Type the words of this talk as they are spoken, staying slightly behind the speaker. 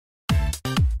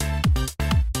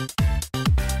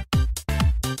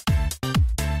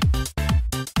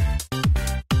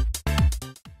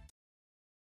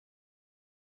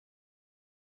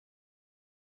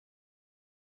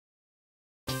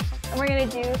we're gonna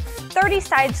do 30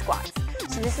 side squats.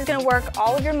 So this is gonna work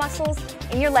all of your muscles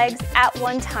in your legs at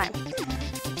one time.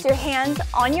 So your hands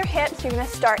on your hips, you're gonna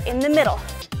start in the middle.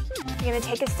 You're gonna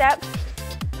take a step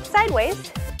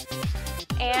sideways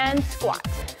and squat.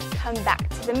 Come back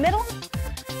to the middle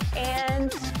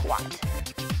and squat.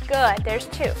 Good, there's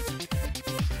 2.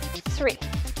 3.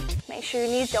 Make sure your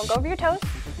knees don't go over your toes.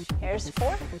 Here's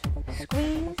 4.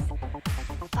 Squeeze.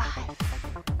 5.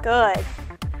 Good.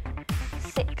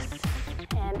 6.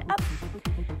 And up.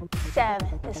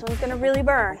 7. This one's gonna really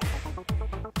burn.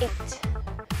 8.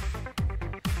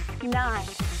 9.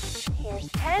 Here's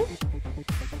 10.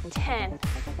 10.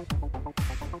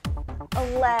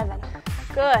 11.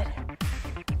 Good.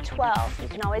 12. You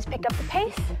can always pick up the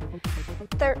pace.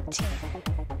 13.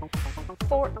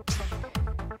 14.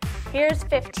 Here's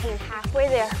 15. Halfway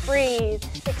there. Breathe.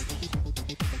 16.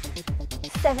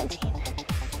 17.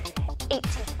 18.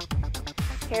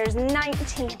 Here's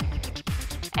 19.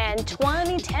 And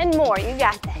 20. 10 more. You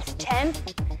got this. 10.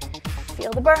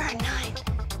 Feel the burn. 9.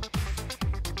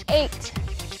 8.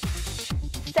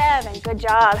 7. Good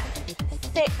job.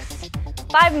 6.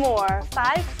 5 more.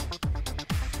 5.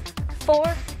 4.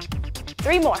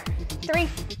 3 more. 3.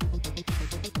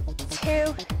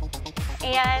 2.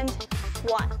 And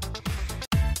 1.